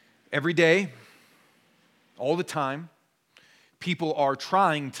Every day, all the time, people are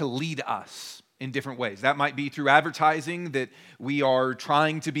trying to lead us in different ways. That might be through advertising, that we are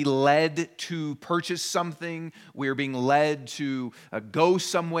trying to be led to purchase something. We're being led to go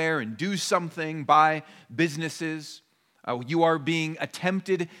somewhere and do something by businesses. You are being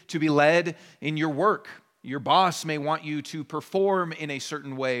attempted to be led in your work. Your boss may want you to perform in a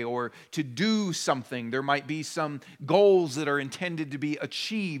certain way or to do something. There might be some goals that are intended to be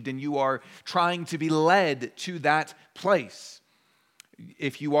achieved, and you are trying to be led to that place.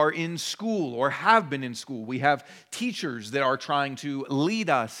 If you are in school or have been in school, we have teachers that are trying to lead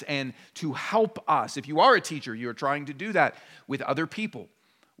us and to help us. If you are a teacher, you're trying to do that with other people.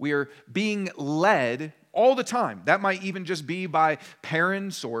 We are being led all the time. That might even just be by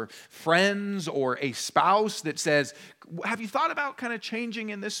parents or friends or a spouse that says, have you thought about kind of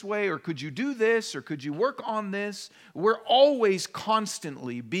changing in this way? Or could you do this? Or could you work on this? We're always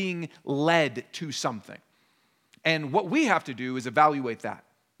constantly being led to something. And what we have to do is evaluate that.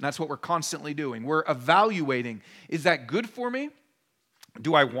 And that's what we're constantly doing. We're evaluating, is that good for me?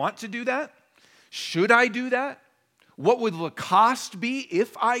 Do I want to do that? Should I do that? What would the cost be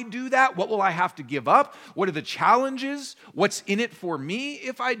if I do that? What will I have to give up? What are the challenges? What's in it for me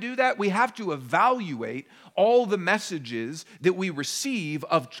if I do that? We have to evaluate all the messages that we receive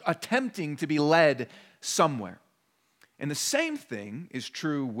of attempting to be led somewhere. And the same thing is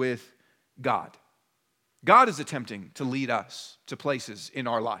true with God. God is attempting to lead us to places in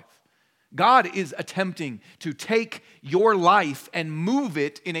our life. God is attempting to take your life and move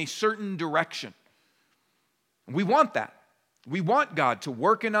it in a certain direction. We want that. We want God to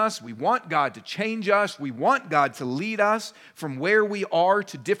work in us. We want God to change us. We want God to lead us from where we are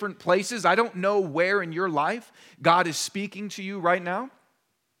to different places. I don't know where in your life God is speaking to you right now.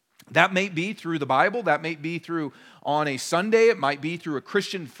 That may be through the Bible. That may be through on a Sunday. It might be through a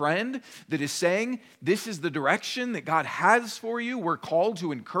Christian friend that is saying, this is the direction that God has for you. We're called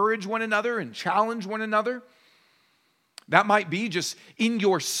to encourage one another and challenge one another. That might be just in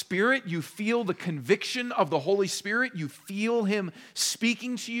your spirit. You feel the conviction of the Holy Spirit. You feel Him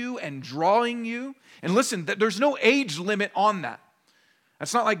speaking to you and drawing you. And listen, there's no age limit on that.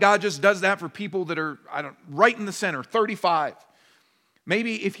 It's not like God just does that for people that are, right in the center, 35.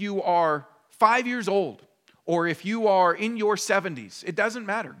 Maybe if you are 5 years old or if you are in your 70s, it doesn't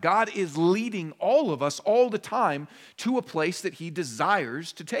matter. God is leading all of us all the time to a place that He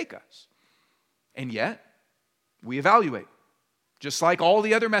desires to take us. And yet, we evaluate. Just like all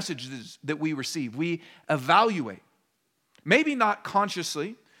the other messages that we receive, we evaluate. Maybe not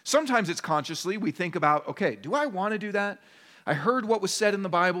consciously. Sometimes it's consciously. We think about, okay, do I want to do that? I heard what was said in the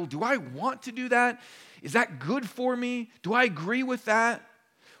Bible. Do I want to do that? Is that good for me? Do I agree with that?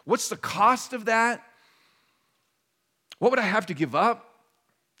 What's the cost of that? What would I have to give up?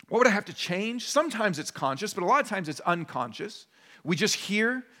 What would I have to change? Sometimes it's conscious, but a lot of times it's unconscious. We just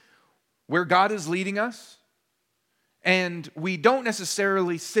hear where God is leading us. And we don't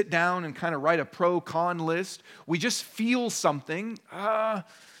necessarily sit down and kind of write a pro-con list. We just feel something,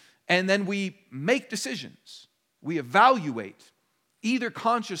 and then we make decisions. We evaluate, either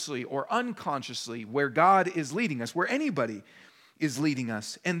consciously or unconsciously, where God is leading us, where anybody is leading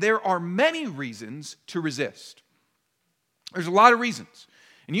us. And there are many reasons to resist. There's a lot of reasons.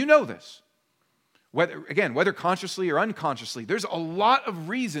 And you know this. Whether consciously or unconsciously, there's a lot of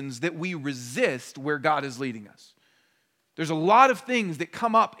reasons that we resist where God is leading us. There's a lot of things that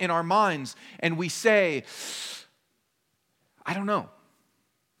come up in our minds and we say, I don't know.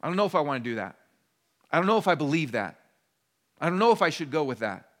 I don't know if I want to do that. I don't know if I believe that. I don't know if I should go with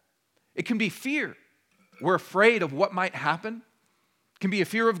that. It can be fear. We're afraid of what might happen. It can be a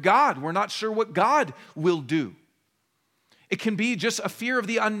fear of God. We're not sure what God will do. It can be just a fear of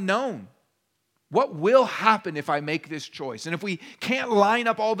the unknown. What will happen if I make this choice? And if we can't line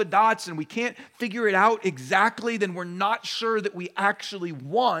up all the dots and we can't figure it out exactly, then we're not sure that we actually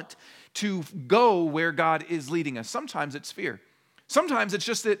want to go where God is leading us. Sometimes it's fear. Sometimes it's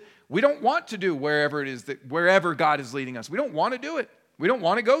just that we don't want to do wherever God is leading us. We don't want to do it. We don't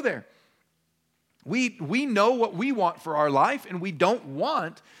want to go there. We know what we want for our life, and we don't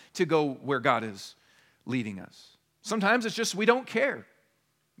want to go where God is leading us. Sometimes it's just we don't care.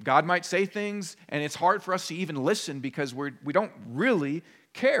 God might say things, and it's hard for us to even listen because we don't really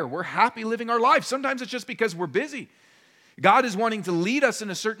care. We're happy living our life. Sometimes it's just because we're busy. God is wanting to lead us in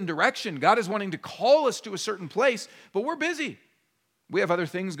a certain direction. God is wanting to call us to a certain place, but we're busy. We have other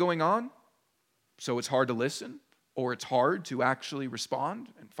things going on, so it's hard to listen, or it's hard to actually respond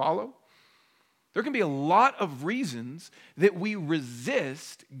and follow. There can be a lot of reasons that we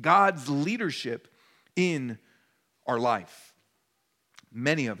resist God's leadership in our life.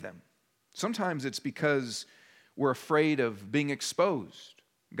 many of them. Sometimes it's because we're afraid of being exposed.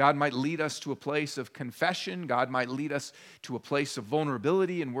 God might lead us to a place of confession. God might lead us to a place of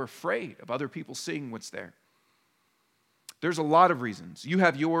vulnerability, and we're afraid of other people seeing what's there. There's a lot of reasons. You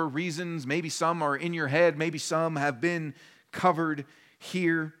have your reasons. Maybe some are in your head. Maybe some have been covered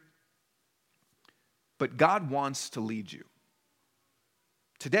here. But God wants to lead you.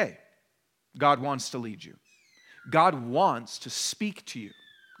 Today, God wants to lead you. God wants to speak to you.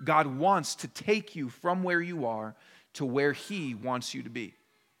 God wants to take you from where you are to where He wants you to be.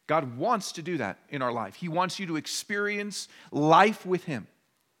 God wants to do that in our life. He wants you to experience life with Him.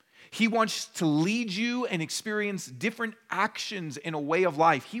 He wants to lead you and experience different actions in a way of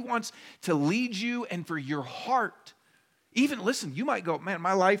life. He wants to lead you and for your heart. Even, listen, you might go, man,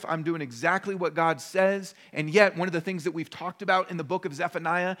 my life, I'm doing exactly what God says. And yet, one of the things that we've talked about in the book of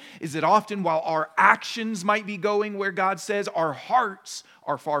Zephaniah is that often while our actions might be going where God says, our hearts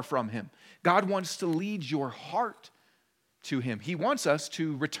are far from Him. God wants to lead your heart to Him. He wants us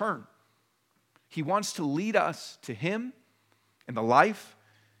to return. He wants to lead us to Him and the life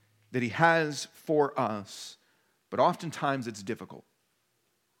that He has for us. But oftentimes it's difficult.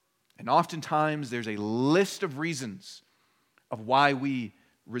 And oftentimes there's a list of reasons of why we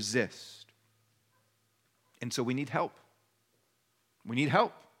resist. And so we need help. We need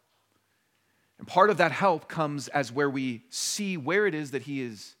help. And part of that help comes as where we see where it is that He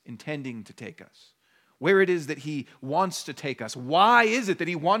is intending to take us, where it is that He wants to take us. Why is it that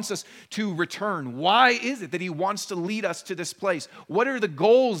He wants us to return? Why is it that He wants to lead us to this place? What are the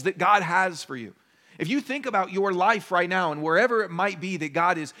goals that God has for you? If you think about your life right now and wherever it might be that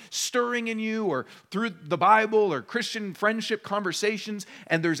God is stirring in you or through the Bible or Christian friendship conversations,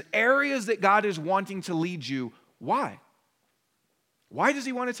 and there's areas that God is wanting to lead you, why? Why does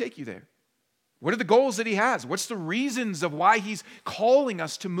He want to take you there? What are the goals that He has? What's the reasons of why He's calling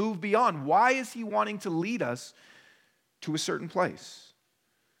us to move beyond? Why is He wanting to lead us to a certain place?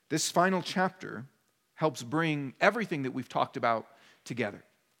 This final chapter helps bring everything that we've talked about together.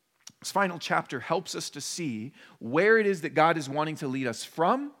 This final chapter helps us to see where it is that God is wanting to lead us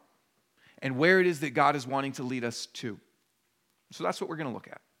from and where it is that God is wanting to lead us to. So that's what we're going to look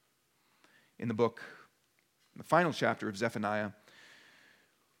at in the book, the final chapter of Zephaniah.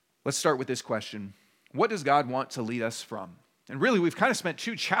 Let's start with this question. What does God want to lead us from? And really, we've kind of spent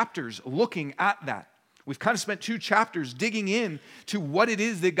 2 chapters looking at that. We've kind of spent 2 chapters digging in to what it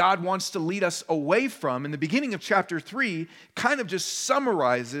is that God wants to lead us away from. And the beginning of chapter 3 kind of just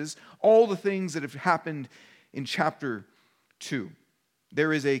summarizes all the things that have happened in chapter 2.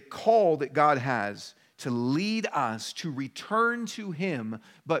 There is a call that God has to lead us to return to Him,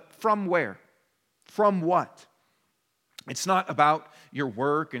 but from where? From what? It's not about your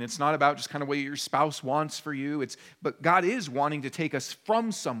work, and it's not about just kind of what your spouse wants for you. But God is wanting to take us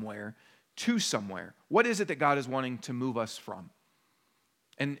from somewhere to somewhere. What is it that God is wanting to move us from?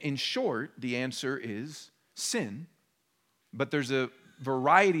 And in short, the answer is sin, but there's a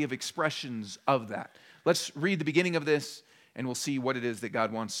variety of expressions of that. Let's read the beginning of this, and we'll see what it is that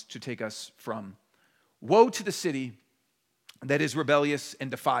God wants to take us from. Woe to the city that is rebellious and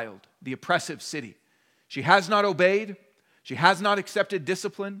defiled, the oppressive city. She has not obeyed. She has not accepted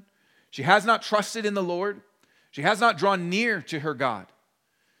discipline. She has not trusted in the Lord. She has not drawn near to her God.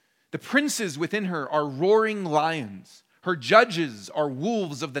 The princes within her are roaring lions. Her judges are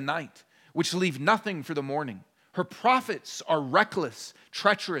wolves of the night, which leave nothing for the morning. Her prophets are reckless,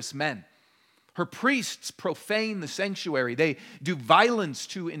 treacherous men. Her priests profane the sanctuary. They do violence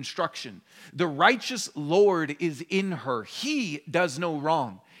to instruction. The righteous Lord is in her. He does no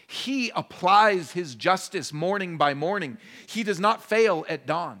wrong. He applies His justice morning by morning. He does not fail at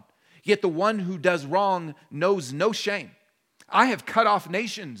dawn. Yet the one who does wrong knows no shame. I have cut off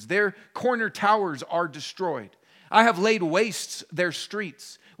nations. Their corner towers are destroyed. I have laid waste their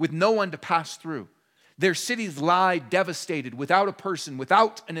streets with no one to pass through. Their cities lie devastated, without a person,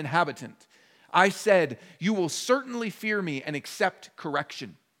 without an inhabitant. I said, you will certainly fear me and accept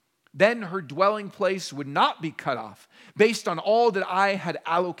correction. Then her dwelling place would not be cut off, based on all that I had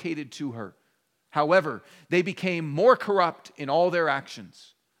allocated to her. However, they became more corrupt in all their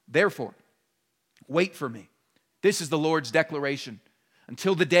actions. Therefore, wait for me. This is the Lord's declaration.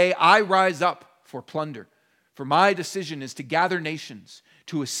 Until the day I rise up for plunder. For my decision is to gather nations,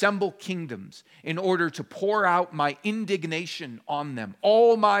 to assemble kingdoms, in order to pour out my indignation on them,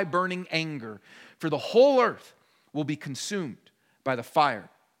 all my burning anger. For the whole earth will be consumed by the fire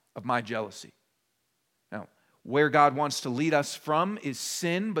of my jealousy. Now, where God wants to lead us from is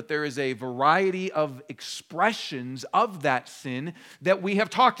sin, but there is a variety of expressions of that sin that we have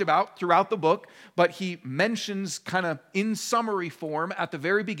talked about throughout the book, but he mentions kind of in summary form at the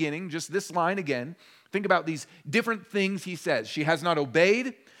very beginning, just this line again. Think about these different things he says. She has not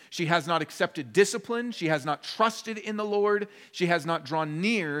obeyed. She has not accepted discipline. She has not trusted in the Lord. She has not drawn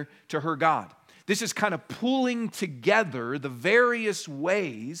near to her God. This is kind of pulling together the various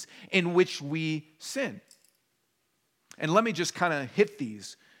ways in which we sin. And let me just kind of hit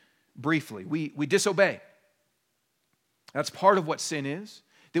these briefly. We disobey. That's part of what sin is,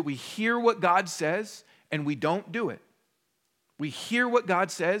 that we hear what God says and we don't do it. We hear what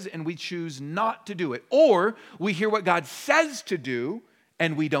God says and we choose not to do it. Or we hear what God says to do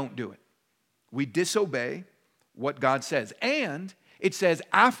and we don't do it. We disobey what God says. And it says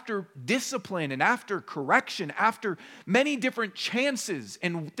after discipline and after correction, after many different chances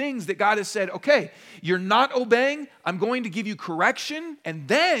and things that God has said, okay, you're not obeying, I'm going to give you correction, and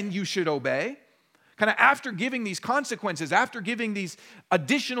then you should obey. Kind of after giving these consequences, after giving these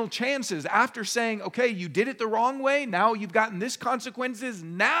additional chances, after saying, okay, you did it the wrong way, now you've gotten this consequences,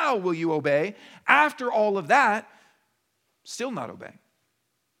 now will you obey? After all of that, still not obeying.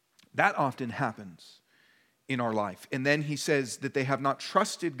 That often happens in our life. And then he says that they have not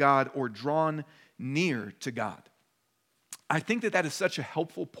trusted God or drawn near to God. I think that is such a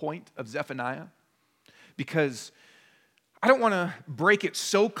helpful point of Zephaniah, because I don't want to break it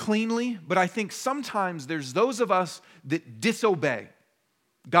so cleanly, but I think sometimes there's those of us that disobey.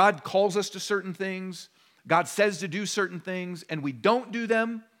 God calls us to certain things, God says to do certain things, and we don't do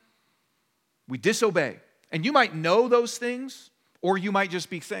them. We disobey. And you might know those things, or you might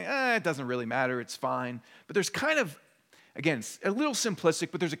just be saying, it doesn't really matter, it's fine. But there's kind of, again, a little simplistic,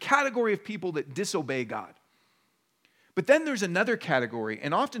 but there's a category of people that disobey God. But then there's another category,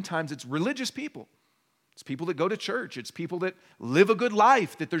 and oftentimes it's religious people. It's people that go to church. It's people that live a good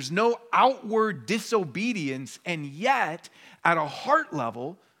life, that there's no outward disobedience, and yet, at a heart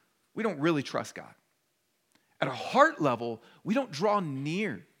level, we don't really trust God. At a heart level, we don't draw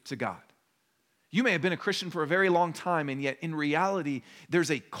near to God. You may have been a Christian for a very long time, and yet in reality, there's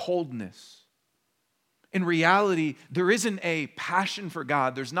a coldness. In reality, there isn't a passion for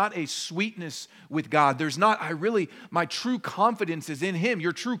God. There's not a sweetness with God. There's not, my true confidence is in Him.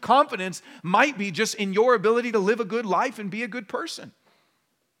 Your true confidence might be just in your ability to live a good life and be a good person.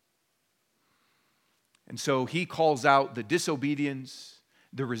 And so he calls out the disobedience,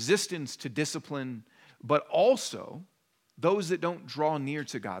 the resistance to discipline, but also those that don't draw near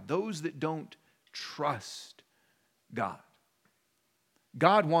to God, those that don't trust God.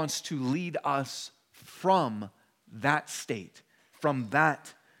 God wants to lead us from that state, from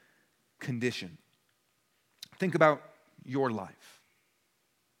that condition. Think about your life.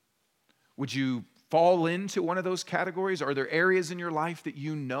 Would you fall into one of those categories? Are there areas in your life that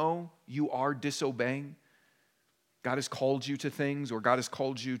you know you are disobeying? God has called you to things, or God has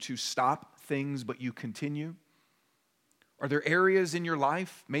called you to stop things, but you continue? Are there areas in your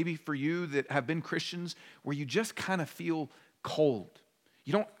life, maybe for you that have been Christians, where you just kind of feel cold?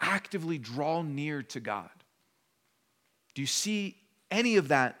 You don't actively draw near to God. Do you see any of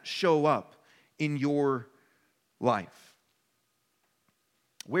that show up in your life?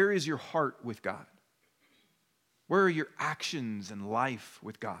 Where is your heart with God? Where are your actions and life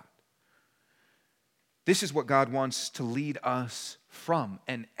with God? This is what God wants to lead us from,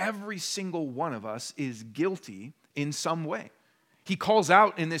 and every single one of us is guilty in some way. He calls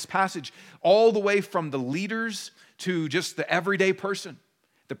out in this passage all the way from the leaders to just the everyday person,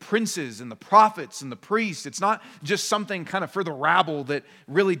 the princes and the prophets and the priests. It's not just something kind of for the rabble that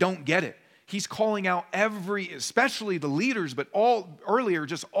really don't get it. He's calling out especially the leaders, but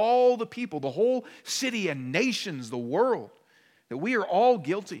just all the people, the whole city and nations, the world, that we are all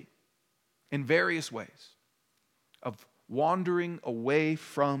guilty in various ways of wandering away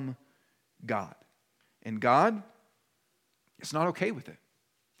from God. And God is not okay with it.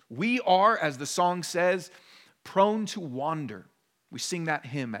 We are, as the song says, prone to wander. We sing that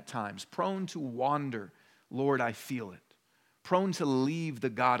hymn at times. Prone to wander, Lord, I feel it. Prone to leave the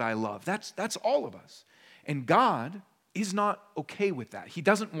God I love. That's all of us. And God is not okay with that. He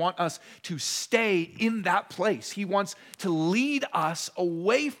doesn't want us to stay in that place. He wants to lead us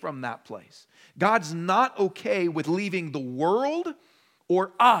away from that place. God's not okay with leaving the world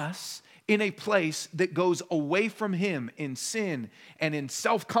or us in a place that goes away from Him in sin and in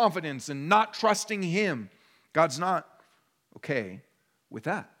self-confidence and not trusting Him. God's not okay with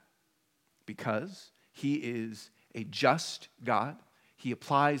that because He is a just God. He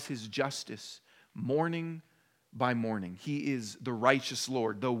applies His justice morning by morning. He is the righteous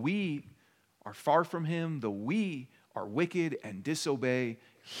Lord. Though we are far from him, though we are wicked and disobey,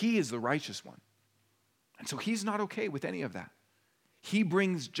 he is the righteous one. And so he's not okay with any of that. He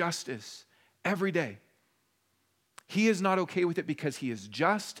brings justice every day. He is not okay with it because he is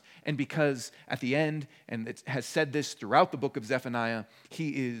just, and because at the end, and it has said this throughout the book of Zephaniah, he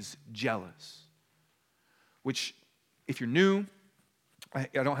is jealous. Which, if you're new, I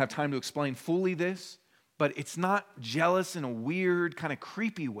don't have time to explain fully this, but it's not jealous in a weird, kind of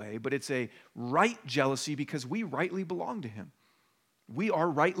creepy way, but it's a right jealousy because we rightly belong to him. We are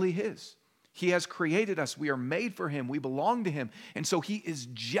rightly his. He has created us. We are made for him. We belong to him. And so he is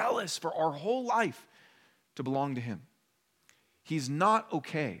jealous for our whole life to belong to him. He's not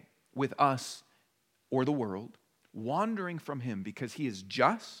okay with us or the world wandering from him because he is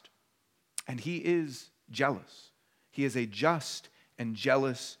just and he is jealous. He is a just and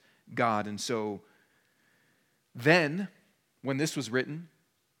jealous God. And so then, when this was written,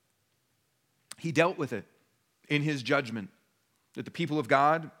 he dealt with it in his judgment that the people of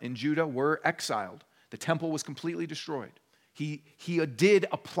God in Judah were exiled. The temple was completely destroyed. He did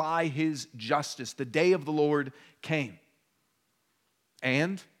apply his justice. The day of the Lord came.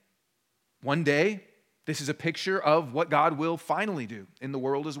 And one day, this is a picture of what God will finally do in the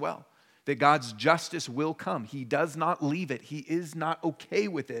world as well. That God's justice will come. He does not leave it. He is not okay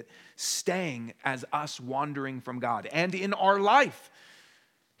with it staying as us wandering from God. And in our life,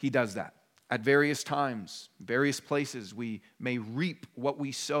 he does that. At various times, various places, we may reap what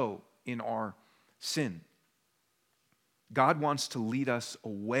we sow in our sin. God wants to lead us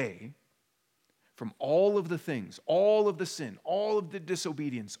away from all of the things, all of the sin, all of the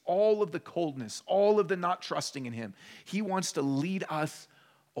disobedience, all of the coldness, all of the not trusting in him. He wants to lead us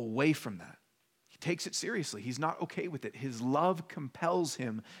away from that. He takes it seriously. He's not okay with it. His love compels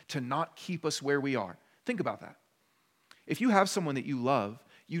him to not keep us where we are. Think about that. If you have someone that you love,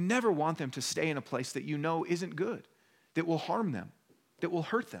 you never want them to stay in a place that you know isn't good, that will harm them, that will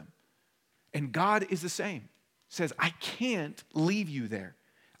hurt them. And God is the same. He says, I can't leave you there.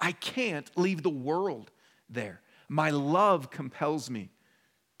 I can't leave the world there. My love compels me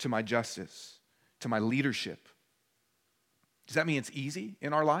to my justice, to my leadership. Does that mean it's easy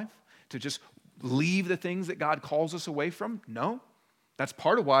in our life to just leave the things that God calls us away from? No. That's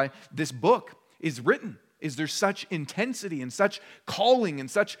part of why this book is written. Is there such intensity and such calling and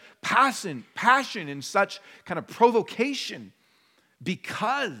such passion and such kind of provocation?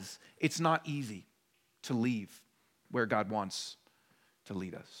 Because it's not easy to leave where God wants to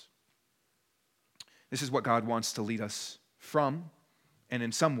lead us. This is what God wants to lead us from, and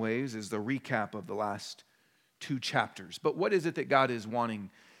in some ways is the recap of the last 2 chapters. But what is it that God is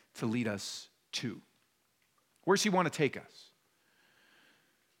wanting to lead us to? Where does he want to take us?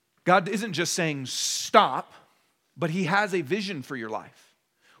 God isn't just saying stop, but he has a vision for your life.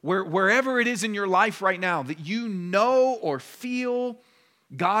 Wherever it is in your life right now that you know or feel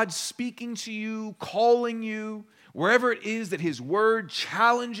God speaking to you, calling you, wherever it is that his word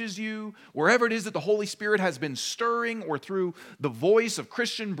challenges you, wherever it is that the Holy Spirit has been stirring, or through the voice of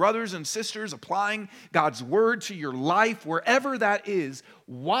Christian brothers and sisters applying God's word to your life, wherever that is,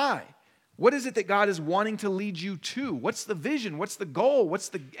 why? What is it that God is wanting to lead you to? What's the vision? What's the goal? What's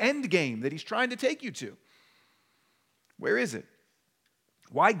the end game that he's trying to take you to? Where is it?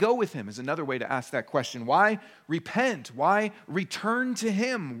 Why go with him is another way to ask that question. Why repent? Why return to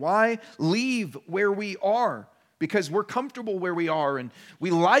him? Why leave where we are? Because we're comfortable where we are, and we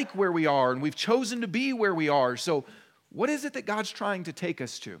like where we are, and we've chosen to be where we are. So what is it that God's trying to take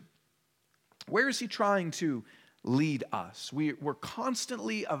us to? Where is he trying to lead us? We're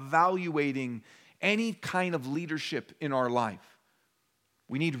constantly evaluating any kind of leadership in our life.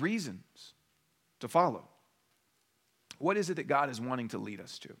 We need reasons to follow. What is it that God is wanting to lead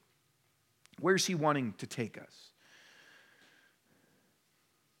us to? Where's he wanting to take us?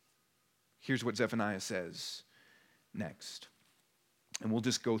 Here's what Zephaniah says next. And we'll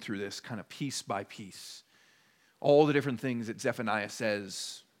just go through this kind of piece by piece. All the different things that Zephaniah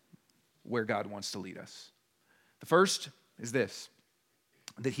says where God wants to lead us. The first is this,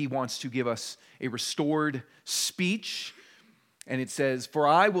 that he wants to give us a restored speech. And it says, for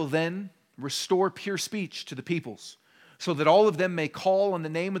I will then restore pure speech to the peoples, so that all of them may call on the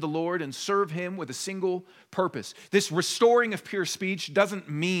name of the Lord and serve him with a single purpose. This restoring of pure speech doesn't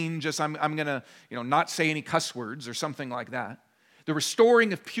mean just I'm going to not say any cuss words or something like that. The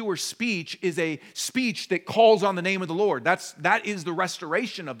restoring of pure speech is a speech that calls on the name of the Lord. That is the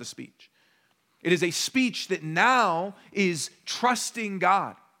restoration of the speech. It is a speech that now is trusting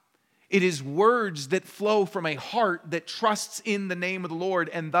God. It is words that flow from a heart that trusts in the name of the Lord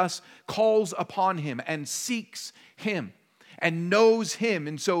and thus calls upon him and seeks him. and knows him,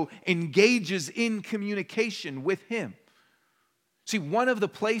 and so engages in communication with him. See, one of the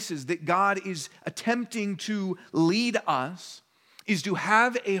places that God is attempting to lead us is to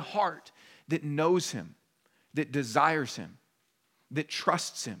have a heart that knows him, that desires him, that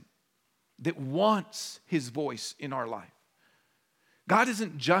trusts him, that wants his voice in our life. God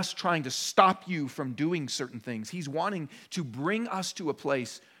isn't just trying to stop you from doing certain things. He's wanting to bring us to a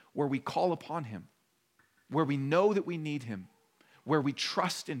place where we call upon him, where we know that we need him, where we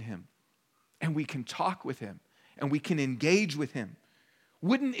trust in him, and we can talk with him, and we can engage with him.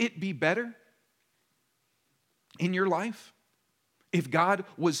 Wouldn't it be better in your life if God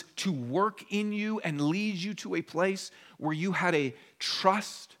was to work in you and lead you to a place where you had a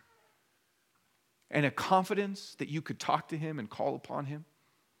trust and a confidence that you could talk to him and call upon him?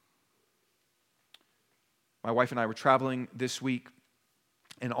 My wife and I were traveling this week,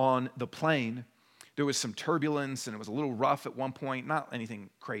 and on the plane, there was some turbulence, and it was a little rough at one point. Not anything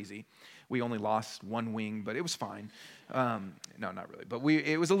crazy. We only lost one wing, but it was fine. No, not really. But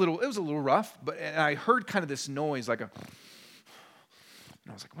it was a little rough. And I heard kind of this noise, and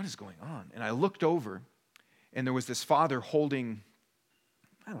I was like, "What is going on?" And I looked over, and there was this father holding,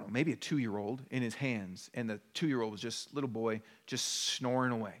 I don't know, maybe a 2-year-old in his hands, and the 2-year-old was just little boy, just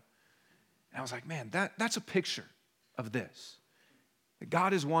snoring away. And I was like, man, that's a picture of this. That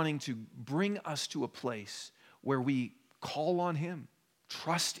God is wanting to bring us to a place where we call on him,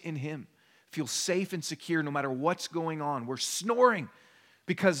 trust in him, feel safe and secure no matter what's going on. We're snoring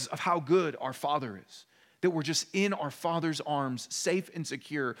because of how good our Father is. That we're just in our Father's arms, safe and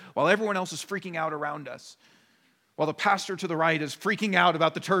secure, while everyone else is freaking out around us. While the pastor to the right is freaking out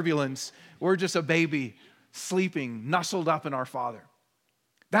about the turbulence, we're just a baby sleeping, nestled up in our Father.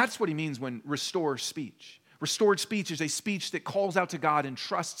 That's what he means when restore speech. Restored speech is a speech that calls out to God and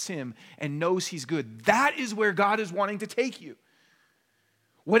trusts him and knows he's good. That is where God is wanting to take you.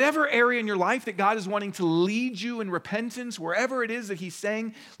 Whatever area in your life that God is wanting to lead you in repentance, wherever it is that he's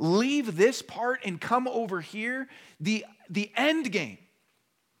saying, leave this part and come over here, the end game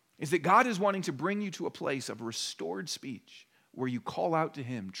is that God is wanting to bring you to a place of restored speech where you call out to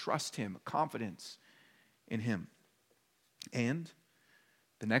him, trust him, confidence in him. And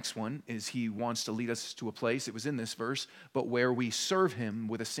the next one is he wants to lead us to a place, it was in this verse, but where we serve him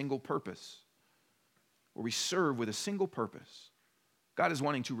with a single purpose. Where we serve with a single purpose. God is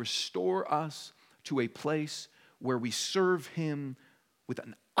wanting to restore us to a place where we serve him with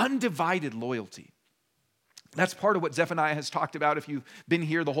an undivided loyalty. That's part of what Zephaniah has talked about, if you've been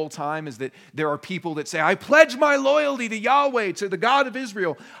here the whole time, is that there are people that say, I pledge my loyalty to Yahweh, to the God of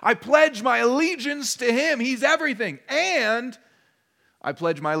Israel. I pledge my allegiance to him. He's everything. And I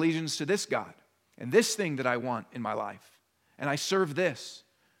pledge my allegiance to this God and this thing that I want in my life. And I serve this.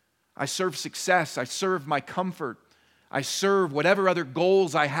 I serve success. I serve my comfort. I serve whatever other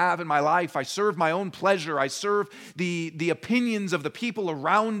goals I have in my life. I serve my own pleasure. I serve the opinions of the people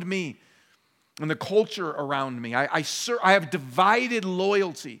around me and the culture around me. I have divided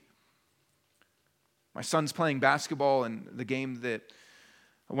loyalty. My son's playing basketball, and one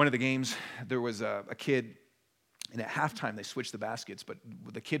of the games, there was a kid. And at halftime, they switched the baskets, but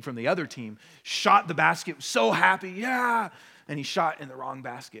the kid from the other team shot the basket, so happy, yeah! And he shot in the wrong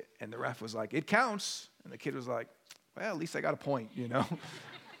basket. And the ref was like, it counts. And the kid was like, well, at least I got a point, you know?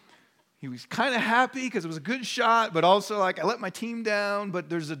 He was kind of happy because it was a good shot, but also like, I let my team down, but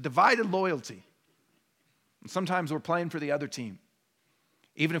there's a divided loyalty. And sometimes we're playing for the other team,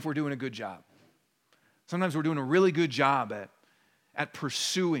 even if we're doing a good job. Sometimes we're doing a really good job at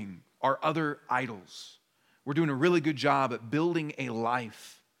pursuing our other idols. We're doing a really good job at building a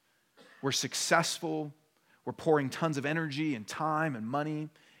life. We're successful. We're pouring tons of energy and time and money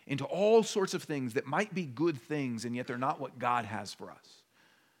into all sorts of things that might be good things, and yet they're not what God has for us.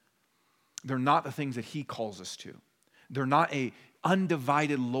 They're not the things that he calls us to. They're not an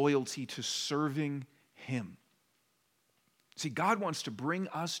undivided loyalty to serving him. See, God wants to bring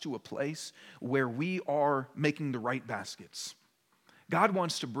us to a place where we are making the right baskets. God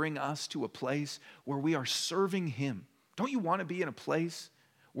wants to bring us to a place where we are serving him. Don't you want to be in a place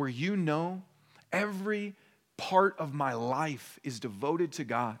where you know every part of my life is devoted to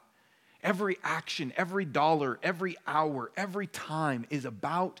God? Every action, every dollar, every hour, every time is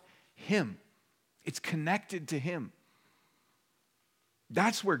about him. It's connected to him.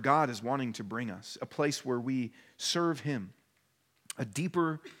 That's where God is wanting to bring us, a place where we serve him, a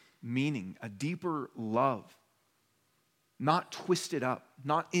deeper meaning, a deeper love. Not twisted up,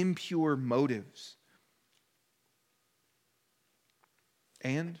 not impure motives.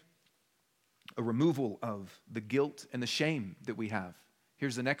 And a removal of the guilt and the shame that we have.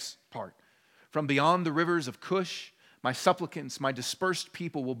 Here's the next part. From beyond the rivers of Cush, My supplicants, my dispersed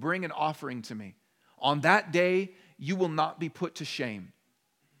people will bring an offering to me. On that day, you will not be put to shame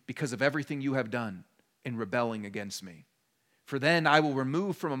because of everything you have done in rebelling against me. For then I will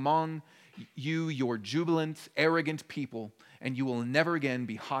remove from among you your jubilant, arrogant people, and you will never again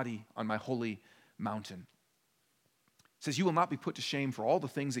be haughty on my holy mountain. It says, you will not be put to shame for all the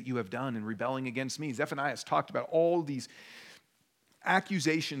things that you have done in rebelling against me. Zephaniah has talked about all these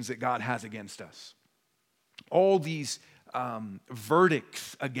accusations that God has against us. All these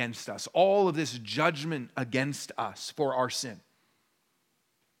verdicts against us. All of this judgment against us for our sin.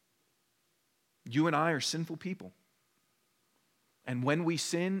 You and I are sinful people. And when we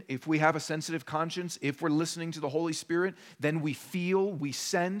sin, if we have a sensitive conscience, if we're listening to the Holy Spirit, then we feel, we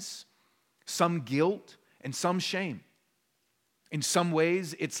sense some guilt and some shame. In some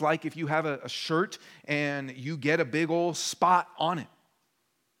ways, it's like if you have a shirt and you get a big old spot on it.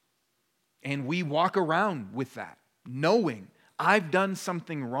 And we walk around with that, knowing I've done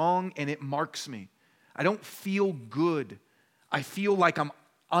something wrong and it marks me. I don't feel good. I feel like I'm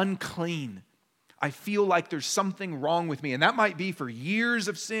unclean. I feel like there's something wrong with me. And that might be for years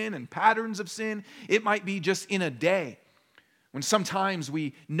of sin and patterns of sin. It might be just in a day. When sometimes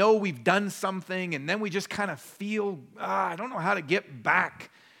we know we've done something and then we just kind of feel, I don't know how to get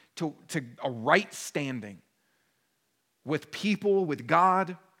back to a right standing with people, with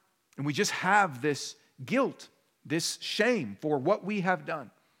God. And we just have this guilt, this shame for what we have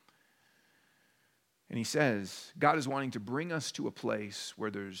done. And he says, God is wanting to bring us to a place where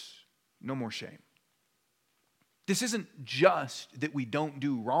there's no more shame. This isn't just that we don't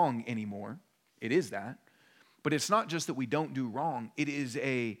do wrong anymore. It is that. But it's not just that we don't do wrong. It is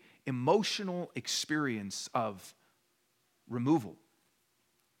an emotional experience of removal,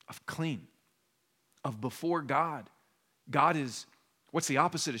 of clean, of before God. God is, what's the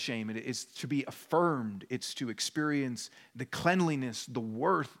opposite of shame? It is to be affirmed. It's to experience the cleanliness, the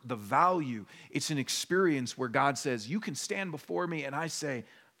worth, the value. It's an experience where God says, you can stand before me, and I say,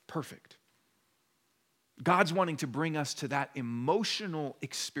 perfect. God's wanting to bring us to that emotional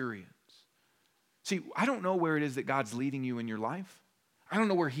experience. See, I don't know where it is that God's leading you in your life. I don't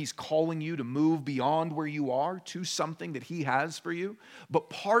know where he's calling you to move beyond where you are to something that he has for you.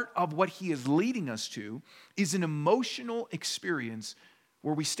 But part of what he is leading us to is an emotional experience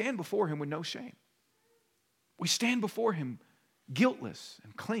where we stand before him with no shame. We stand before him guiltless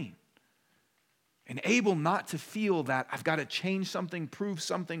and clean and able not to feel that I've got to change something, prove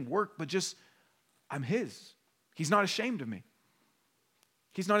something, work, but just I'm his. He's not ashamed of me.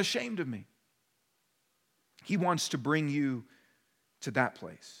 He's not ashamed of me. He wants to bring you to that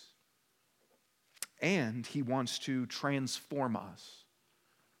place. And he wants to transform us.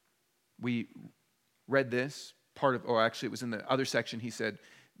 We read this part of, or actually it was in the other section, he said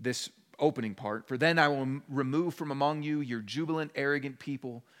this opening part, for then I will remove from among you your jubilant, arrogant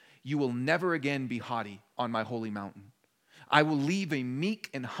people. You will never again be haughty on my holy mountain. I will leave a meek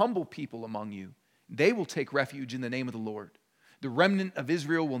and humble people among you. They will take refuge in the name of the Lord. The remnant of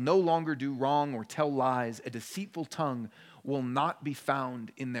Israel will no longer do wrong or tell lies. A deceitful tongue will not be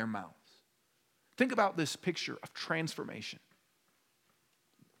found in their mouths. Think about this picture of transformation.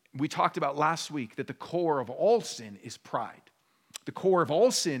 We talked about last week that the core of all sin is pride. The core of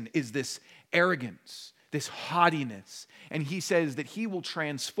all sin is this arrogance, this haughtiness. And he says that he will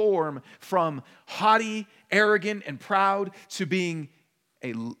transform from haughty, arrogant, and proud to being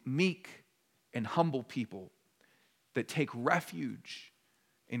a meek and humble people that take refuge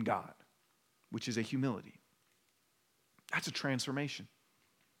in God, which is a humility. That's a transformation.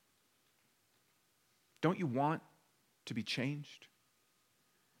 Don't you want to be changed?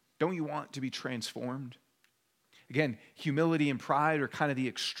 Don't you want to be transformed? Again, humility and pride are kind of the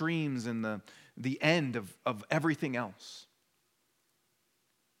extremes and the end of everything else.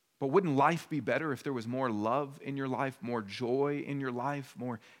 But wouldn't life be better if there was more love in your life, more joy in your life,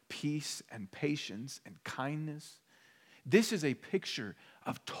 more peace and patience and kindness? This is a picture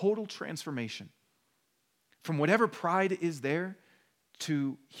of total transformation from whatever pride is there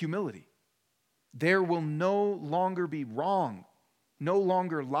to humility. There will no longer be wrong, no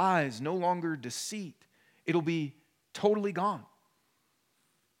longer lies, no longer deceit. It'll be totally gone.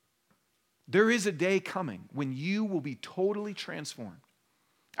 There is a day coming when you will be totally transformed.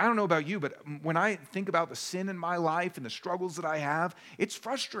 I don't know about you, but when I think about the sin in my life and the struggles that I have, it's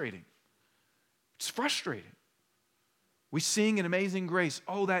frustrating. It's frustrating. We sing in Amazing Grace,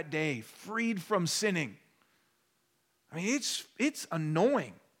 oh, that day, freed from sinning. I mean, it's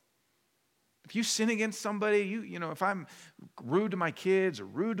annoying. If you sin against somebody, you know, if I'm rude to my kids or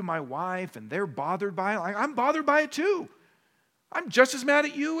rude to my wife and they're bothered by it, I'm bothered by it too. I'm just as mad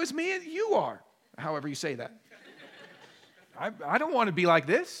at you as you are, however you say that. I don't want to be like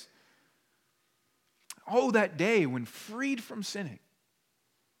this. Oh, that day when freed from sinning,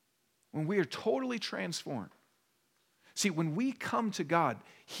 when we are totally transformed. See, when we come to God,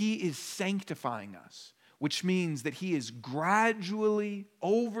 He is sanctifying us, which means that He is gradually,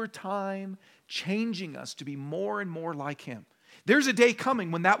 over time, changing us to be more and more like Him. There's a day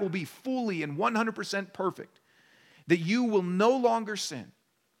coming when that will be fully and 100% perfect, that you will no longer sin.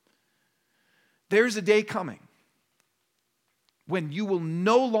 There's a day coming when you will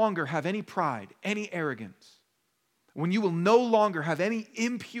no longer have any pride, any arrogance, when you will no longer have any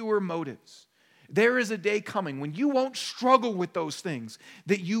impure motives. There is a day coming when you won't struggle with those things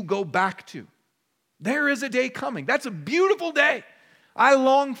that you go back to. There is a day coming. That's a beautiful day. I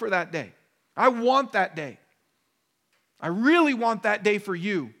long for that day. I want that day. I really want that day for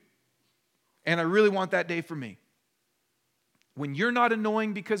you, and I really want that day for me. When you're not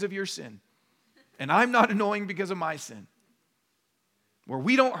annoying because of your sin, and I'm not annoying because of my sin, where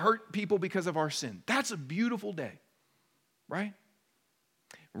we don't hurt people because of our sin. That's a beautiful day, right?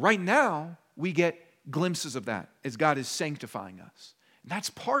 Right now, we get glimpses of that as God is sanctifying us.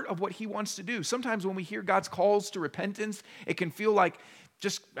 That's part of what He wants to do. Sometimes when we hear God's calls to repentance, it can feel like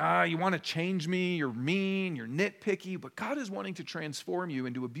just, you want to change me, you're mean, you're nitpicky, but God is wanting to transform you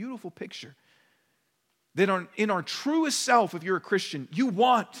into a beautiful picture. That in our truest self, if you're a Christian, you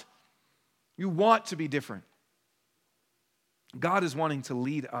want to be different. God is wanting to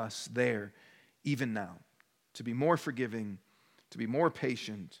lead us there even now, to be more forgiving, to be more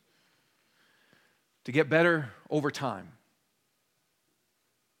patient, to get better over time,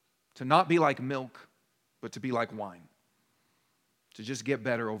 to not be like milk, but to be like wine, to just get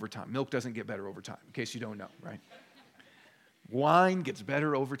better over time. Milk doesn't get better over time, in case you don't know, right? Wine gets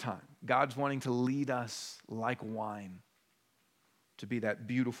better over time. God's wanting to lead us like wine, to be that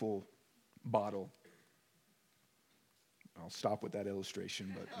beautiful bottle. I'll stop with that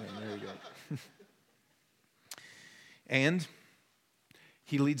illustration, but there you go. And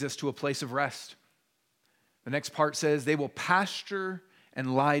He leads us to a place of rest. The next part says, they will pasture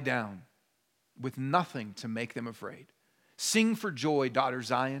and lie down with nothing to make them afraid. Sing for joy, daughter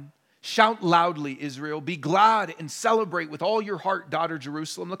Zion. Shout loudly, Israel. Be glad and celebrate with all your heart, daughter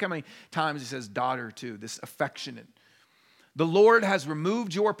Jerusalem. Look how many times He says daughter too, this affectionate. The Lord has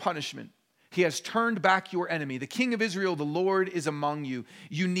removed your punishment. He has turned back your enemy. The King of Israel, the Lord, is among you.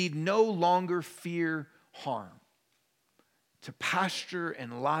 You need no longer fear harm. To pasture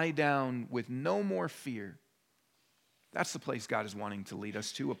and lie down with no more fear. That's the place God is wanting to lead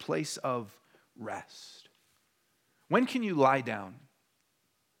us to, a place of rest. When can you lie down?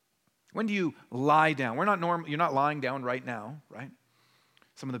 When do you lie down? You're not lying down right now, right?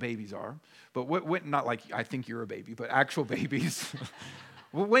 Some of the babies are. But not like I think you're a baby, but actual babies.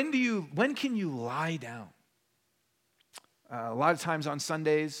 When can you lie down? A lot of times on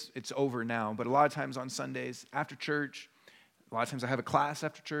Sundays, it's over now, but a lot of times on Sundays after church, a lot of times I have a class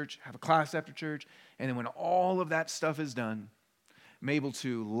after church, and then when all of that stuff is done, I'm able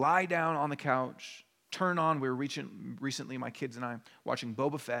to lie down on the couch, turn on, we were recently, my kids and I, watching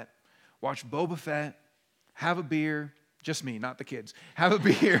Boba Fett, watch Boba Fett, have a beer, just me, not the kids, have a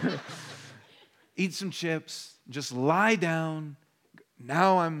beer, eat some chips, just lie down.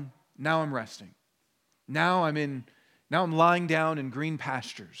 Now I'm resting. Now I'm lying down in green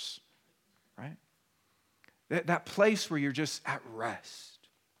pastures, right? That place where you're just at rest.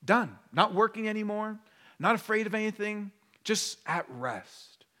 Done. Not working anymore, not afraid of anything, just at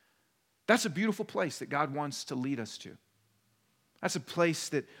rest. That's a beautiful place that God wants to lead us to. That's a place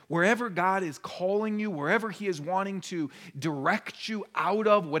that wherever God is calling you, wherever He is wanting to direct you out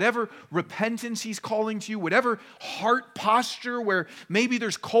of, whatever repentance He's calling to you, whatever heart posture where maybe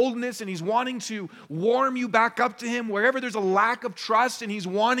there's coldness and He's wanting to warm you back up to Him, wherever there's a lack of trust and He's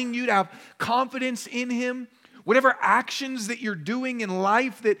wanting you to have confidence in Him, whatever actions that you're doing in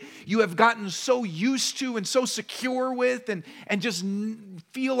life that you have gotten so used to and so secure with and just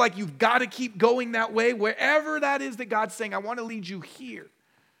feel like you've got to keep going that way, wherever that is that God's saying, I want to lead you here.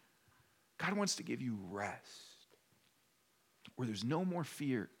 God wants to give you rest where there's no more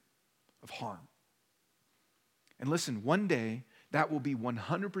fear of harm. And listen, one day that will be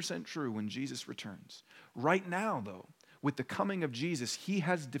 100% true when Jesus returns. Right now, though, with the coming of Jesus, He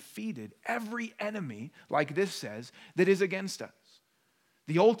has defeated every enemy, like this says, that is against us.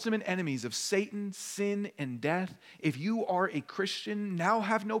 The ultimate enemies of Satan, sin, and death, if you are a Christian, now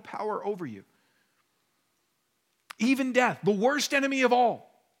have no power over you. Even death, the worst enemy of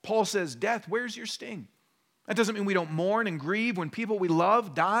all. Paul says, death, where's your sting? That doesn't mean we don't mourn and grieve when people we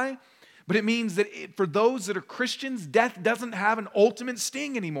love die, But it means that for those that are Christians, death doesn't have an ultimate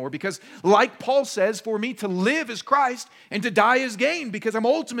sting anymore, because like Paul says, for me to live is Christ and to die is gain, because I'm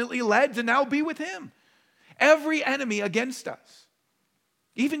ultimately led to now be with him. Every enemy against us,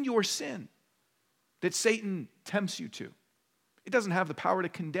 even your sin that Satan tempts you to, it doesn't have the power to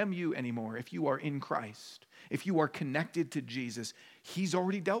condemn you anymore if you are in Christ. If you are connected to Jesus, he's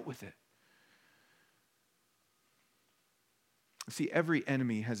already dealt with it. See, every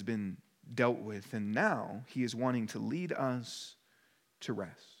enemy has been dealt with, and now he is wanting to lead us to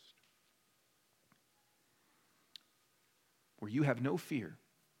rest, where you have no fear.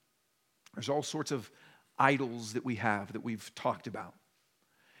 There's all sorts of idols that we have that we've talked about.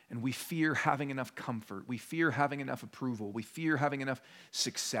 And we fear having enough comfort. We fear having enough approval. We fear having enough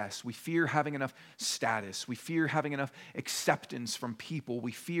success. We fear having enough status. We fear having enough acceptance from people.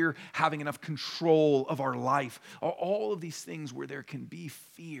 We fear having enough control of our life. All of these things where there can be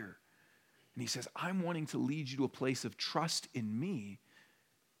fear. And he says, I'm wanting to lead you to a place of trust in me.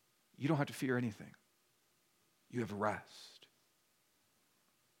 You don't have to fear anything. You have rest.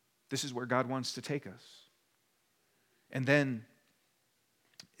 This is where God wants to take us. And then,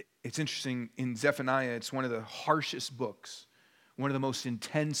 it's interesting, in Zephaniah, it's one of the harshest books, one of the most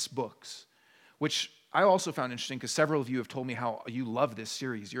intense books, which I also found interesting because several of you have told me how you love this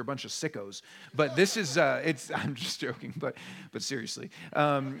series. You're a bunch of sickos. But this is, I'm just joking, but seriously.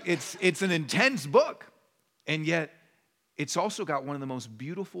 It's an intense book, and yet it's also got one of the most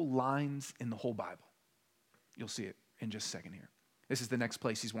beautiful lines in the whole Bible. You'll see it in just a second here. This is the next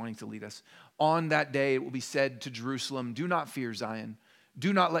place he's wanting to lead us. On that day, it will be said to Jerusalem, do not fear, Zion.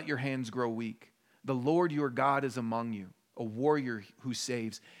 Do not let your hands grow weak. The Lord your God is among you, a warrior who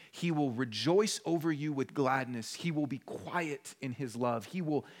saves. He will rejoice over you with gladness. He will be quiet in his love. He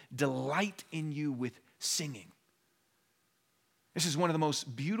will delight in you with singing. This is one of the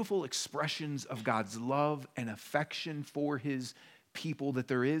most beautiful expressions of God's love and affection for his people that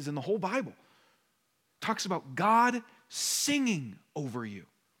there is in the whole Bible. It talks about God singing over you.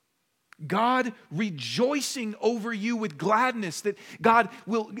 God rejoicing over you with gladness, that God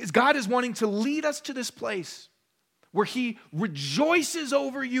is wanting to lead us to this place where he rejoices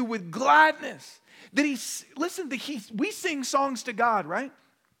over you with gladness. That we sing songs to God, right?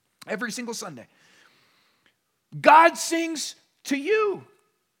 Every single Sunday. God sings to you.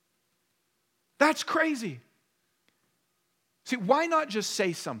 That's crazy. See, why not just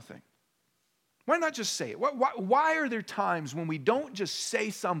say something? Why not just say it? Why are there times when we don't just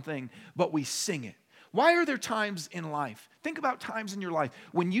say something, but we sing it? Why are there times in life? Think about times in your life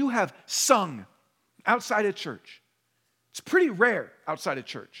when you have sung outside of church. It's pretty rare outside of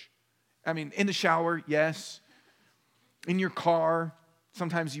church. I mean, in the shower, yes. In your car,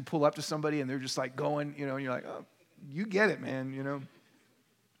 sometimes you pull up to somebody and they're just like going, and you're like, oh, you get it, man,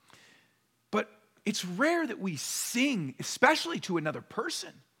 But it's rare that we sing, especially to another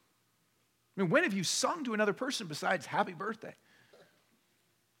person. I mean, when have you sung to another person besides happy birthday?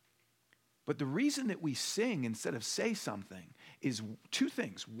 But the reason that we sing instead of say something is two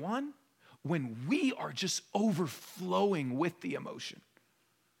things. One, when we are just overflowing with the emotion,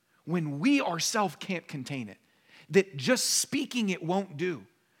 when we ourselves can't contain it, that just speaking it won't do,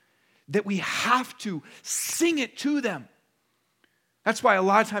 that we have to sing it to them. That's why a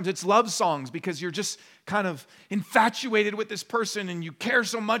lot of times it's love songs, because you're just kind of infatuated with this person and you care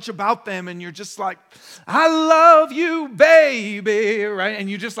so much about them and you're just like, I love you, baby, right? And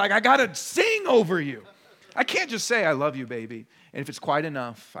you're just like, I got to sing over you. I can't just say, I love you, baby. And if it's quite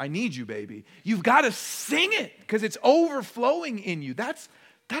enough, I need you, baby. You've got to sing it because it's overflowing in you. That's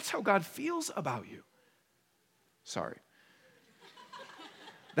how God feels about you. Sorry.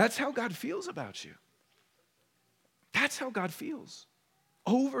 That's how God feels about you. That's how God feels.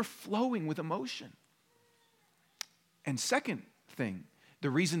 Overflowing with emotion. And second thing,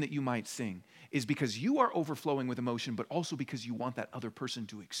 the reason that you might sing is because you are overflowing with emotion, but also because you want that other person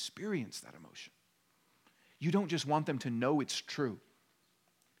to experience that emotion. You don't just want them to know it's true.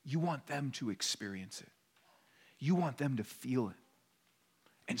 You want them to experience it. You want them to feel it.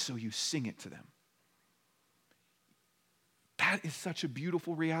 And so you sing it to them. That is such a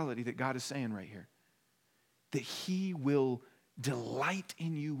beautiful reality that God is saying right here. That he will delight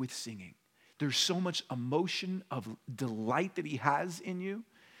in you with singing. There's so much emotion of delight that he has in you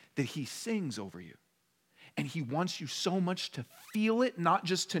that he sings over you. And he wants you so much to feel it, not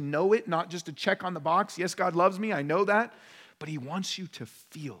just to know it, not just to check on the box. Yes, God loves me, I know that. But he wants you to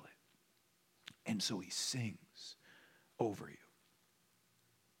feel it. And so he sings over you.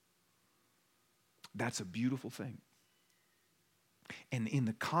 That's a beautiful thing. And in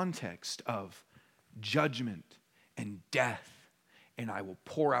the context of judgment and death and I will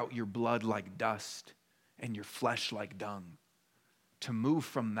pour out your blood like dust and your flesh like dung. To move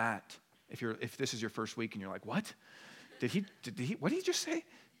from that, if this is your first week and you're like, what? Did he, what did he just say?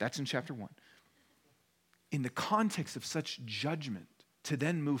 That's in chapter 1. In the context of such judgment, to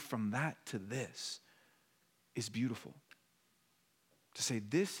then move from that to this is beautiful. To say,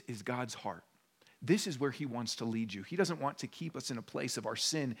 this is God's heart. This is where he wants to lead you. He doesn't want to keep us in a place of our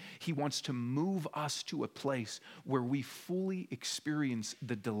sin. He wants to move us to a place where we fully experience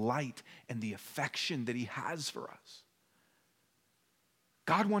the delight and the affection that he has for us.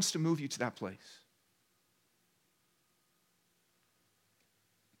 God wants to move you to that place.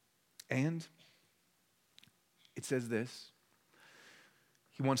 And it says this,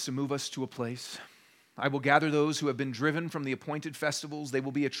 he wants to move us to a place. I will gather those who have been driven from the appointed festivals. They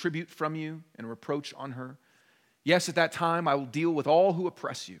will be a tribute from you and a reproach on her. Yes, at that time I will deal with all who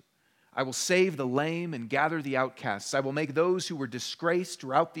oppress you. I will save the lame and gather the outcasts. I will make those who were disgraced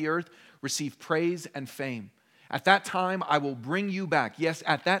throughout the earth receive praise and fame. At that time I will bring you back. Yes,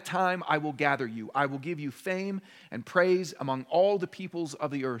 at that time I will gather you. I will give you fame and praise among all the peoples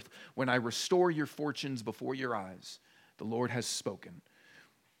of the earth when I restore your fortunes before your eyes. The Lord has spoken.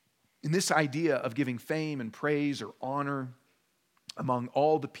 And this idea of giving fame and praise or honor among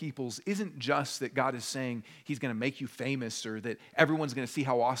all the peoples isn't just that God is saying he's going to make you famous or that everyone's going to see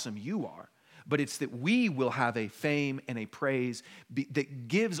how awesome you are, but it's that we will have a fame and a praise that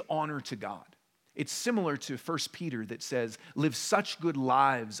gives honor to God. It's similar to 1 Peter that says, live such good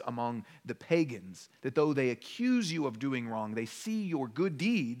lives among the pagans that though they accuse you of doing wrong, they see your good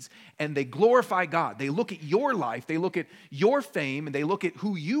deeds and they glorify God. They look at your life, they look at your fame, and they look at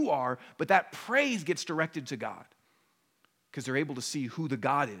who you are, but that praise gets directed to God because they're able to see who the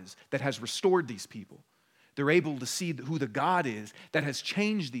God is that has restored these people. They're able to see who the God is that has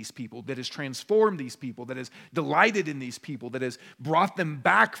changed these people, that has transformed these people, that has delighted in these people, that has brought them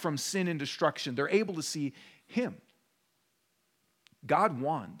back from sin and destruction. They're able to see him. God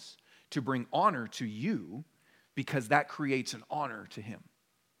wants to bring honor to you because that creates an honor to him.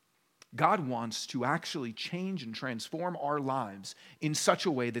 God wants to actually change and transform our lives in such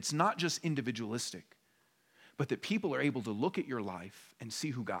a way that's not just individualistic, but that people are able to look at your life and see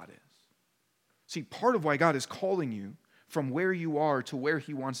who God is. See, part of why God is calling you from where you are to where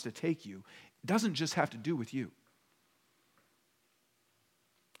he wants to take you doesn't just have to do with you.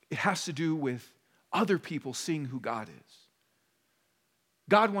 It has to do with other people seeing who God is.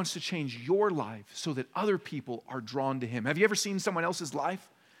 God wants to change your life so that other people are drawn to him. Have you ever seen someone else's life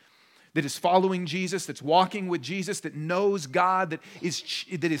that is following Jesus, that's walking with Jesus, that knows God, that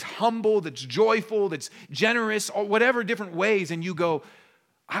is humble, that's joyful, that's generous, or whatever different ways, and you go,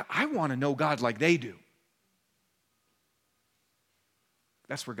 I want to know God like they do.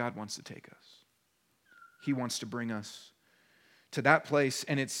 That's where God wants to take us. He wants to bring us to that place,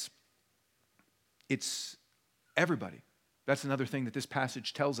 and it's everybody. That's another thing that this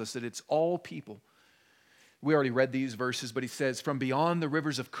passage tells us, that it's all people. We already read these verses, but he says, from beyond the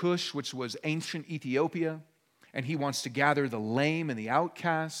rivers of Cush, which was ancient Ethiopia, and he wants to gather the lame and the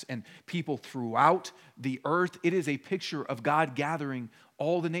outcasts and people throughout the earth. It is a picture of God gathering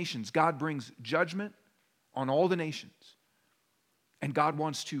all the nations. God brings judgment on all the nations. And God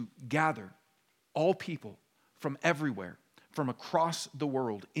wants to gather all people from everywhere, from across the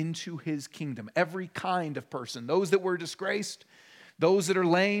world into his kingdom. Every kind of person, those that were disgraced, those that are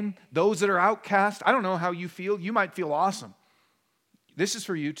lame, those that are outcast. I don't know how you feel. You might feel awesome. This is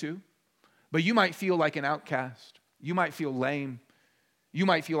for you too. But you might feel like an outcast. You might feel lame. You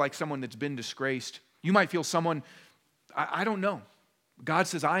might feel like someone that's been disgraced. You might feel someone, I don't know. God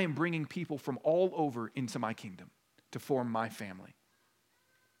says, I am bringing people from all over into my kingdom to form my family.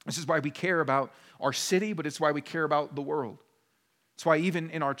 This is why we care about our city, but it's why we care about the world. It's why even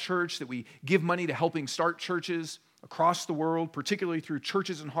in our church that we give money to helping start churches across the world, particularly through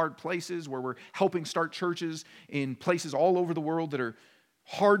Churches in Hard Places, where we're helping start churches in places all over the world that are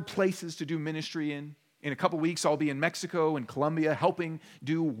hard places to do ministry in. In a couple weeks, I'll be in Mexico and Colombia helping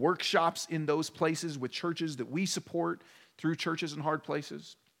do workshops in those places with churches that we support through Churches in Hard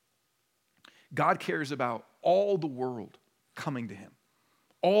Places. God cares about all the world coming to him,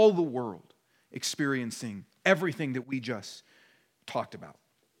 all the world experiencing everything that we just talked about.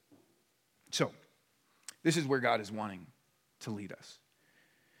 So, this is where God is wanting to lead us.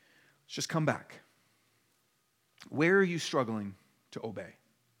 Let's just come back. Where are you struggling to obey?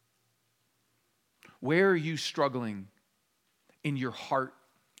 Where are you struggling in your heart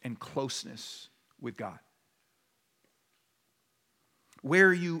and closeness with God? Where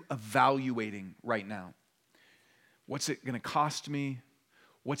are you evaluating right now? What's it going to cost me?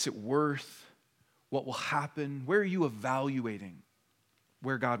 What's it worth? What will happen? Where are you evaluating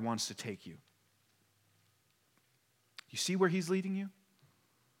where God wants to take you. You see where he's leading you?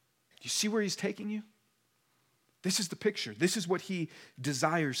 You see where he's taking you? This is the picture. This is what he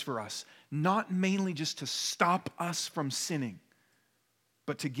desires for us. Not mainly just to stop us from sinning,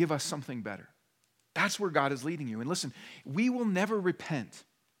 but to give us something better. That's where God is leading you. And listen, we will never repent.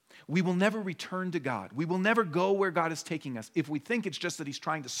 We will never return to God. We will never go where God is taking us if we think it's just that he's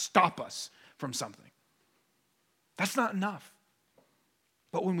trying to stop us from something. That's not enough.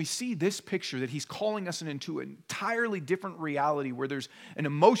 But when we see this picture that he's calling us into an entirely different reality where there's an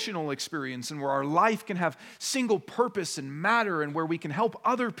emotional experience and where our life can have single purpose and matter and where we can help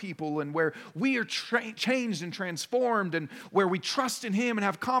other people and where we are changed and transformed and where we trust in him and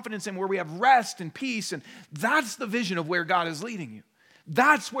have confidence and where we have rest and peace, and that's the vision of where God is leading you.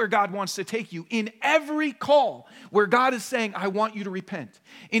 That's where God wants to take you. In every call where God is saying, I want you to repent.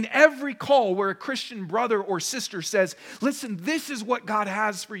 In every call where a Christian brother or sister says, listen, this is what God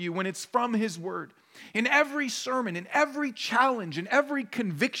has for you when it's from his word. In every sermon, in every challenge, in every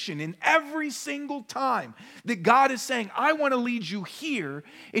conviction, in every single time that God is saying, I want to lead you here,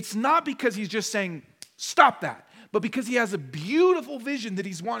 it's not because he's just saying, stop that, but because he has a beautiful vision that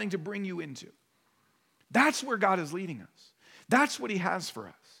he's wanting to bring you into. That's where God is leading us. That's what he has for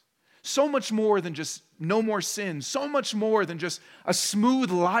us. So much more than just no more sin. So much more than just a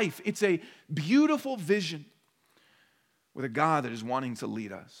smooth life. It's a beautiful vision with a God that is wanting to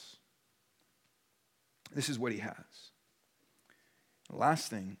lead us. This is what he has. The last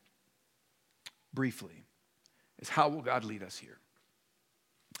thing, briefly, is how will God lead us here?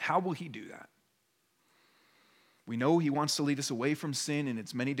 How will he do that? We know he wants to lead us away from sin in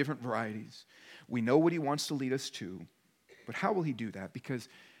its many different varieties. We know what he wants to lead us to. But how will he do that? Because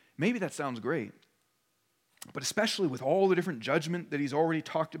maybe that sounds great, but especially with all the different judgment that he's already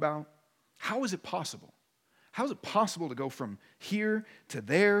talked about, how is it possible? How is it possible to go from here to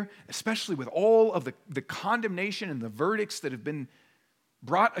there, especially with all of the condemnation and the verdicts that have been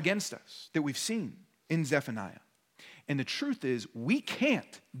brought against us that we've seen in Zephaniah? And the truth is, we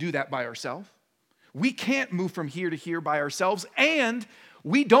can't do that by ourselves. We can't move from here to here by ourselves, and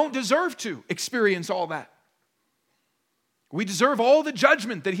we don't deserve to experience all that. We deserve all the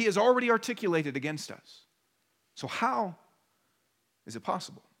judgment that he has already articulated against us. So how is it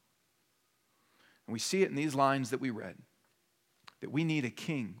possible? And we see it in these lines that we read, that we need a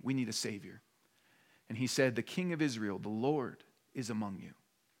king, we need a savior. And he said, the King of Israel, the Lord, is among you.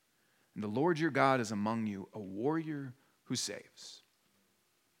 And the Lord your God is among you, a warrior who saves.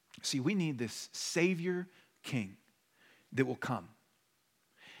 See, we need this savior king that will come.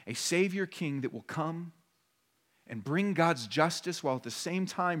 A savior king that will come and bring God's justice while at the same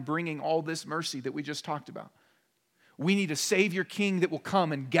time bringing all this mercy that we just talked about. We need a Savior King that will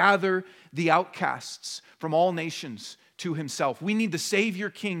come and gather the outcasts from all nations to himself. We need the Savior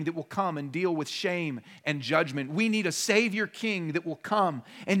King that will come and deal with shame and judgment. We need a Savior King that will come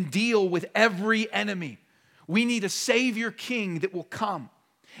and deal with every enemy. We need a Savior King that will come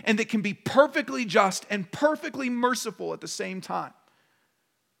and that can be perfectly just and perfectly merciful at the same time.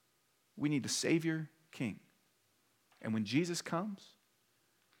 We need the Savior King. And when Jesus comes,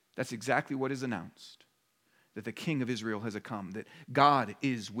 that's exactly what is announced. That the King of Israel has come. That God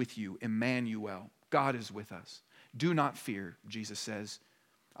is with you, Emmanuel. God is with us. Do not fear, Jesus says.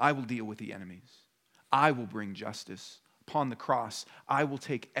 I will deal with the enemies. I will bring justice. Upon the cross, I will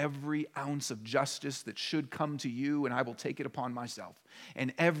take every ounce of justice that should come to you, and I will take it upon myself.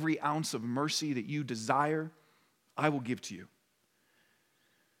 And every ounce of mercy that you desire, I will give to you.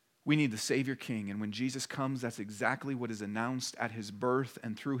 We need the Savior King, and when Jesus comes, that's exactly what is announced at his birth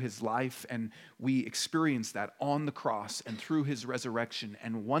and through his life, and we experience that on the cross and through his resurrection,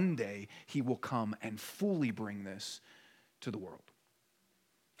 and one day he will come and fully bring this to the world.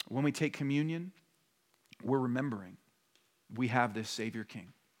 When we take communion, we're remembering we have this Savior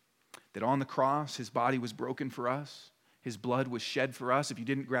King, that on the cross his body was broken for us, his blood was shed for us. If you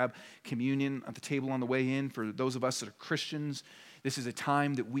didn't grab communion at the table on the way in, for those of us that are Christians, this is a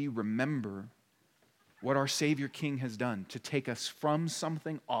time that we remember what our Savior King has done to take us from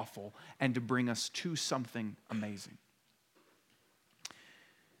something awful and to bring us to something amazing.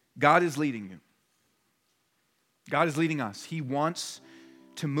 God is leading you. God is leading us. He wants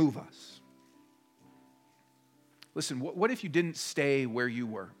to move us. Listen, what if you didn't stay where you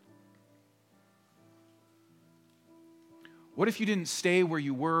were? What if you didn't stay where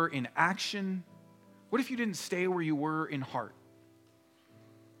you were in action? What if you didn't stay where you were in heart?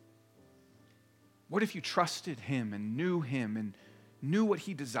 What if you trusted him and knew what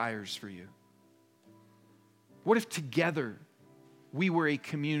he desires for you? What if together we were a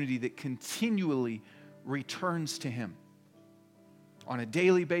community that continually returns to him? on a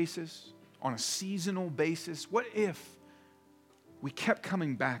daily basis, on a seasonal basis? What if we kept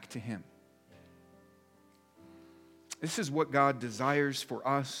coming back to him? This is what God desires for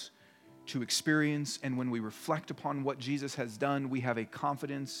us to experience, and when we reflect upon what Jesus has done, we have a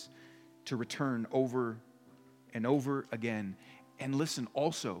confidence to return over and over again. And listen,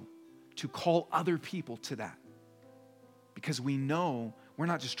 also to call other people to that. Because we know we're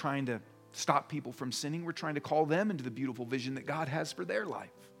not just trying to stop people from sinning, we're trying to call them into the beautiful vision that God has for their life.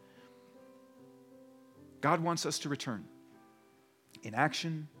 God wants us to return in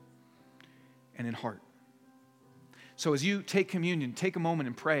action and in heart. So as you take communion, take a moment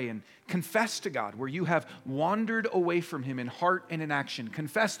and pray and confess to God where you have wandered away from him in heart and in action.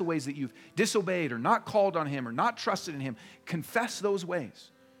 Confess the ways that you've disobeyed or not called on him or not trusted in him. Confess those ways.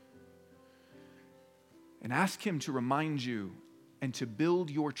 And ask him to remind you and to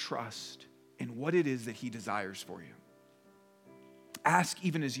build your trust in what it is that he desires for you. Ask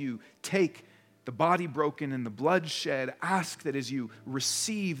even as you take the body broken and the blood shed, ask that as you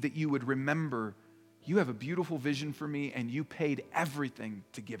receive that you would remember, you have a beautiful vision for me and you paid everything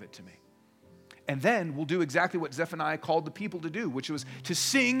to give it to me. And then we'll do exactly what Zephaniah called the people to do, which was to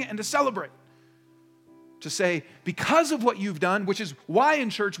sing and to celebrate. To say, because of what you've done, which is why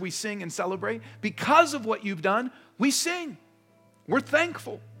in church we sing and celebrate, because of what you've done, we sing. We're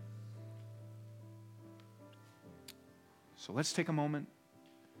thankful. So let's take a moment,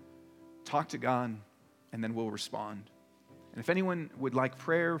 talk to God, and then we'll respond. And if anyone would like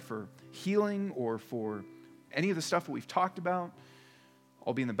prayer for healing or for any of the stuff that we've talked about,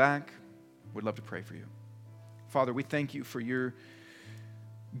 I'll be in the back. Would love to pray for you. Father, we thank you for your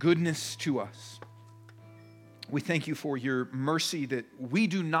goodness to us. We thank you for your mercy that we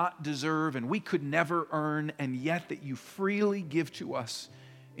do not deserve and we could never earn, and yet that you freely give to us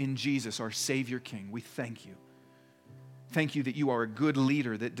in Jesus, our Savior King. We thank you. Thank you that you are a good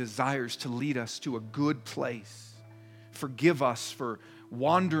leader that desires to lead us to a good place. Forgive us for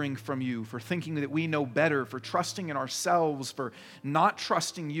wandering from you, for thinking that we know better, for trusting in ourselves, for not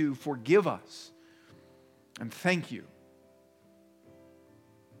trusting you. Forgive us. And thank you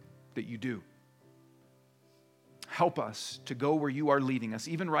that you do. Help us to go where you are leading us.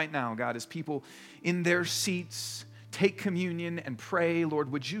 Even right now, God, as people in their seats take communion and pray,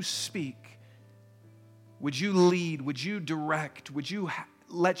 Lord, would you speak? Would you lead? Would you direct? Would you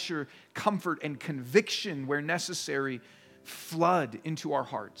let your comfort and conviction, where necessary, flood into our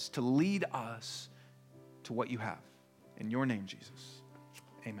hearts to lead us to what you have? In your name, Jesus.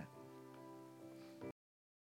 Amen.